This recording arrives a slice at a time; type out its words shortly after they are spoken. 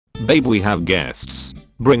Babe, we have guests.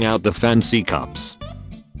 Bring out the fancy cups.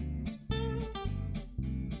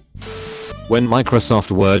 When Microsoft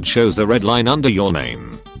Word shows a red line under your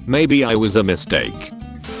name, maybe I was a mistake.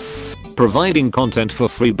 Providing content for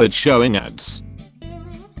free but showing ads.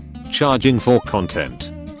 Charging for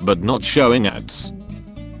content, but not showing ads.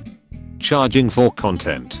 Charging for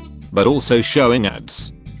content, but also showing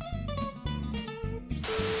ads.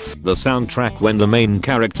 The soundtrack when the main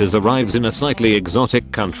characters arrives in a slightly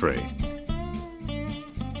exotic country.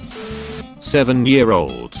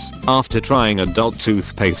 7-year-olds after trying adult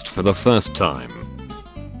toothpaste for the first time.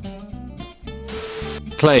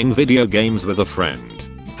 Playing video games with a friend.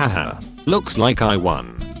 Haha, looks like I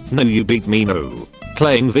won. No, you beat me. No.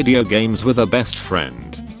 Playing video games with a best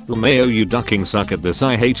friend. LMAO, you ducking suck at this.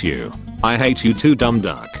 I hate you. I hate you too, dumb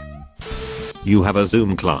duck. You have a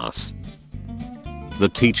Zoom class. The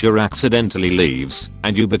teacher accidentally leaves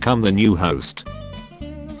and you become the new host.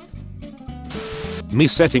 Me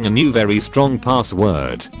setting a new very strong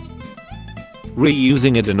password.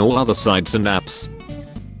 Reusing it in all other sites and apps.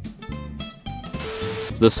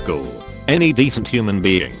 The school. Any decent human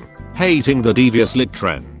being hating the devious lit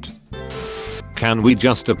trend. Can we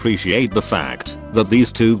just appreciate the fact that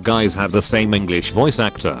these two guys have the same English voice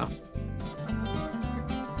actor?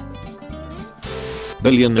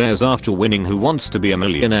 Billionaires after winning Who Wants to Be a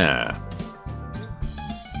Millionaire.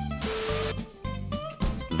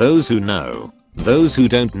 Those who know. Those who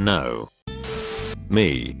don't know.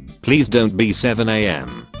 Me. Please don't be 7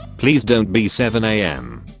 AM. Please don't be 7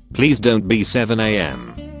 AM. Please don't be 7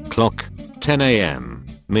 AM. Clock. 10 AM.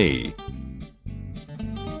 Me.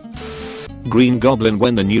 Green Goblin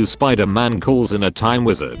when the new Spider-Man calls in a time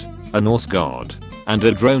wizard, a Norse god, and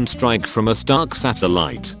a drone strike from a Stark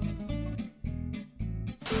satellite.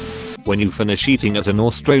 When you finish eating at an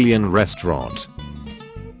Australian restaurant.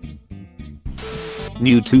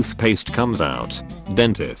 New toothpaste comes out.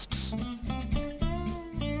 Dentists.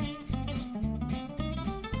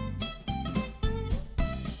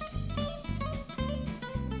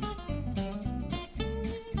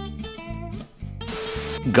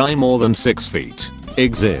 Guy more than 6 feet.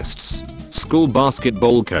 Exists. School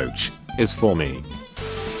basketball coach. Is for me.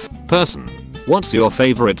 Person. What's your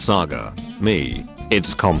favorite saga? Me.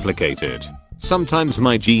 It's complicated. Sometimes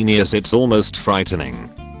my genius, it's almost frightening.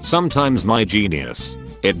 Sometimes my genius.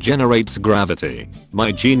 It generates gravity.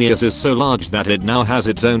 My genius is so large that it now has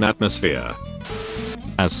its own atmosphere.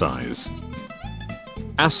 Ass size.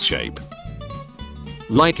 Ass shape.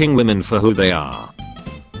 Liking women for who they are.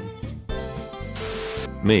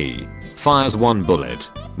 Me. Fires one bullet.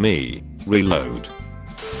 Me. Reload.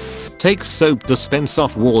 Takes soap dispense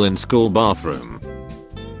off wall in school bathroom.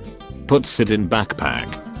 Puts it in backpack.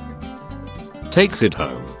 Takes it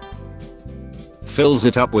home. Fills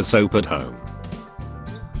it up with soap at home.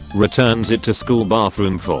 Returns it to school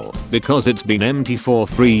bathroom full because it's been empty for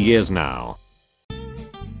 3 years now.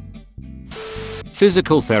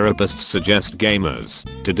 Physical therapists suggest gamers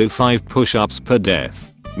to do 5 push-ups per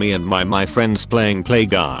death. Me and my friends playing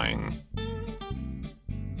Playgang.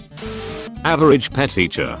 Average pet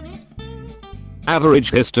teacher.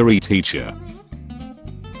 Average history teacher.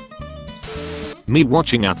 Me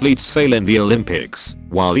watching athletes fail in the Olympics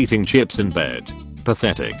while eating chips in bed.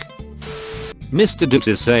 Pathetic. Mr. Doot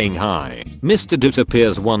is saying hi. Mr. Doot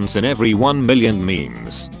appears once in every 1 million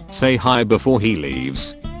memes. Say hi before he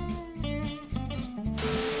leaves.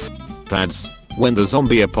 Pads. When the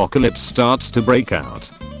zombie apocalypse starts to break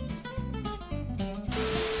out.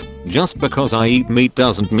 Just because I eat meat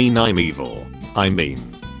doesn't mean I'm evil. I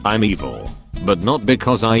mean, I'm evil. But not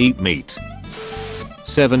because I eat meat.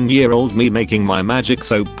 7-year-old me making my magic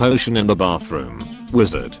soap potion in the bathroom.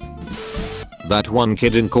 Wizard. That one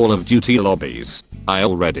kid in Call of Duty lobbies. I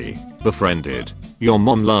already befriended your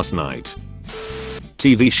mom last night.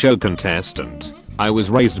 TV show contestant. I was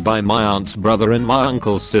raised by my aunt's brother and my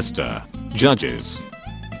uncle's sister. Judges.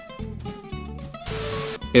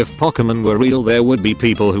 If Pokemon were real, there would be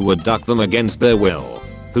people who would duck them against their will.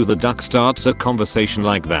 Who the duck starts a conversation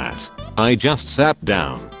like that? I just sat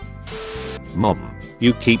down. Mom,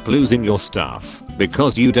 you keep losing your stuff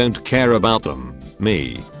because you don't care about them.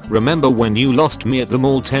 Me. Remember when you lost me at the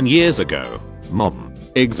mall 10 years ago? Mom.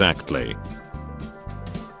 Exactly.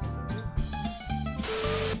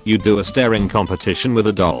 You do a staring competition with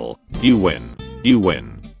a doll. You win. You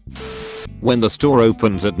win. When the store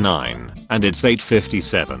opens at 9 and it's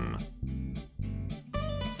 8:57.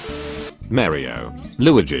 Mario.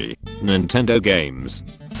 Luigi. Nintendo games.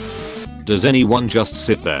 Does anyone just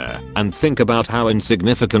sit there and think about how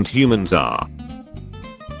insignificant humans are?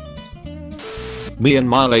 Me in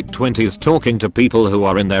my late 20s talking to people who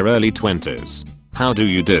are in their early 20s. How do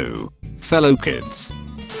you do, fellow kids?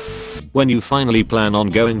 When you finally plan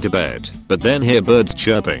on going to bed, but then hear birds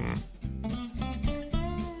chirping.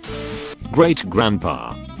 Great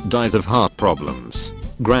grandpa dies of heart problems.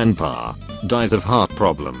 Grandpa dies of heart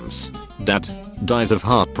problems. Dad dies of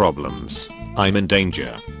heart problems. I'm in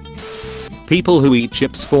danger. People who eat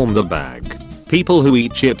chips form the bag. People who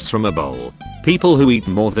eat chips from a bowl. People who eat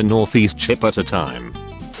more than northeast chip at a time.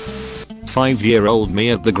 5-year-old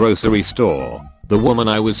me at the grocery store. The woman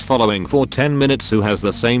I was following for 10 minutes who has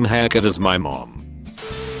the same haircut as my mom.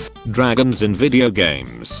 Dragons in video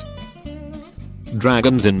games.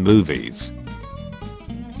 Dragons in movies.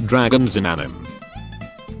 Dragons in anime.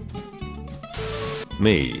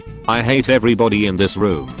 Me. I hate everybody in this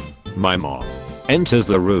room. My mom enters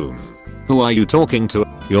the room. Who are you talking to?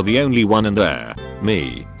 You're the only one in there.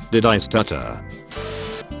 Me. Did I stutter?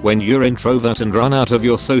 When you're introvert and run out of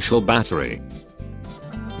your social battery.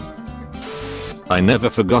 I never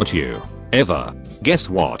forgot you. Ever. Guess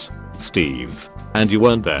what? Steve. And you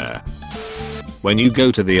weren't there. When you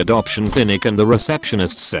go to the adoption clinic and the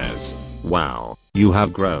receptionist says, "Wow, you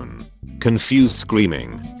have grown." Confused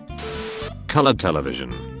screaming. Color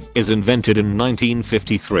television is invented in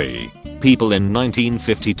 1953. People in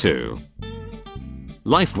 1952.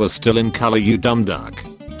 Life was still in color, you dumb duck.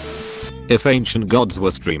 If ancient gods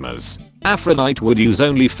were streamers, Aphrodite would use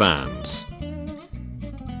OnlyFans.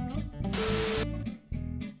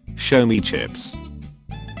 Show me chips.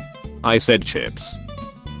 I said chips.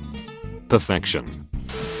 Perfection.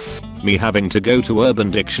 Me having to go to Urban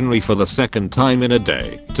Dictionary for the second time in a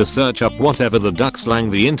day to search up whatever the duck slang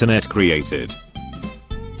the internet created.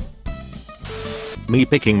 Me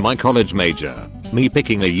picking my college major. Me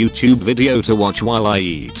picking a YouTube video to watch while I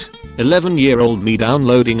eat. 11-year-old me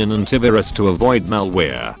downloading an antivirus to avoid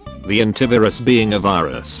malware. The antivirus being a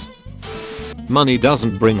virus. Money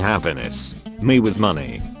doesn't bring happiness. Me with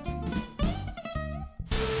money.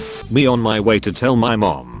 Me on my way to tell my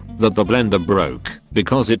mom that the blender broke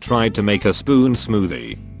because it tried to make a spoon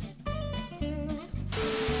smoothie.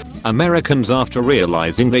 Americans after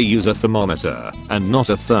realizing they use a thermometer and not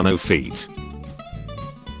a thermofeet.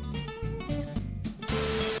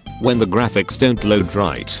 When the graphics don't load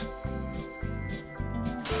right.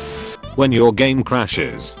 When your game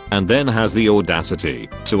crashes and then has the audacity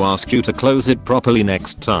to ask you to close it properly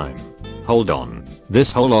next time. Hold on,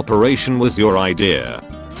 this whole operation was your idea.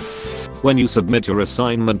 When you submit your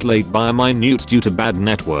assignment late by a minute due to bad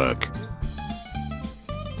network.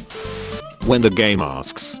 When the game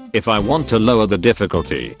asks if I want to lower the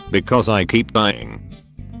difficulty because I keep dying.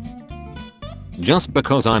 Just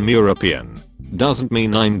because I'm European doesn't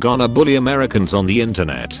mean I'm gonna bully Americans on the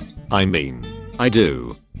internet. I mean, I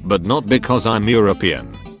do, but not because I'm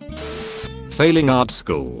European. Failing art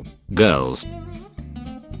school. Girls.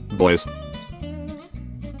 Boys.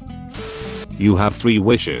 You have 3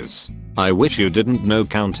 wishes. I wish you didn't know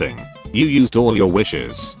counting. You used all your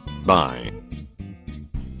wishes. Bye.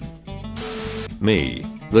 Me.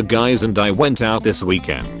 The guys and I went out this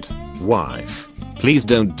weekend. Wife. Please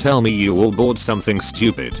don't tell me you all bought something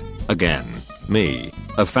stupid. Again. Me.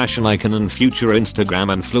 A fashion icon and future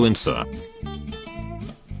Instagram influencer.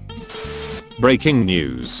 Breaking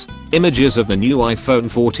news. Images of the new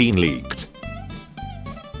iPhone 14 leaked.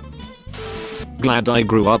 Glad I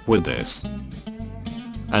grew up with this.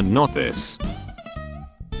 And not this.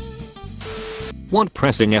 What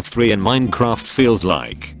pressing F3 in Minecraft feels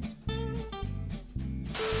like.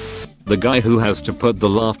 The guy who has to put the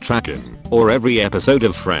laugh track in, or every episode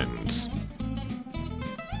of Friends.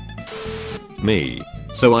 Me.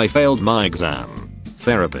 So I failed my exam.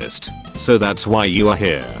 Therapist. So that's why you are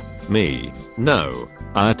here. Me. No.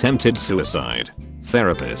 I attempted suicide.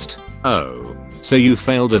 Therapist. Oh. So you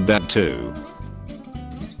failed at that too.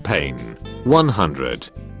 Pain. 100.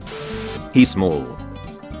 He small.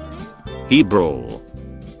 He brawl.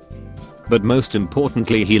 But most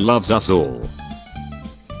importantly he loves us all.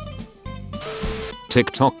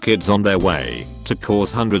 TikTok kids on their way to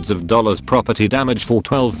cause hundreds of dollars property damage for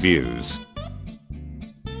 12 views.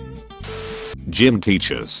 Gym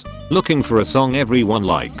teachers looking for a song everyone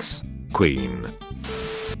likes. Queen.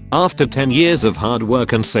 After 10 years of hard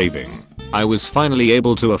work and saving, I was finally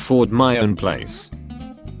able to afford my own place.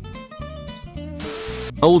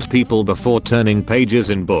 Old people before turning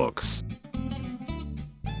pages in books.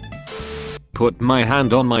 Put my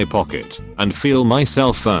hand on my pocket and feel my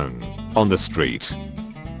cell phone on the street.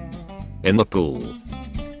 In the pool.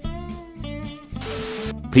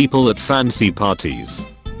 People at fancy parties.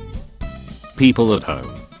 People at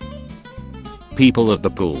home. People at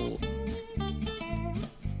the pool.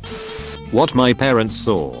 What my parents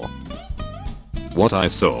saw. What I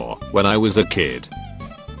saw when I was a kid.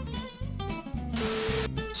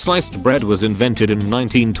 Sliced bread was invented in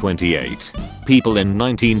 1928. People in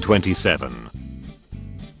 1927.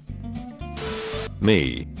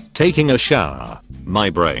 Me. Taking a shower. My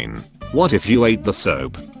brain. What if you ate the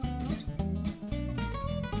soap?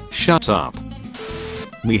 Shut up.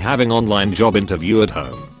 Me having online job interview at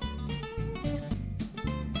home.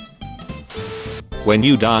 When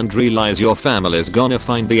you die and realize your family's gonna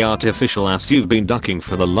find the artificial ass you've been ducking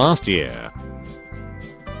for the last year.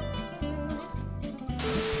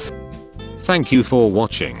 Thank you for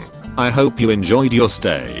watching. I hope you enjoyed your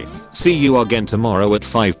stay. See you again tomorrow at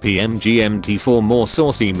 5 PM GMT for more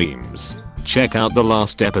saucy memes. Check out the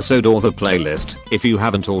last episode or the playlist if you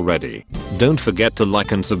haven't already. Don't forget to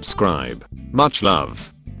like and subscribe. Much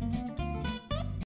love.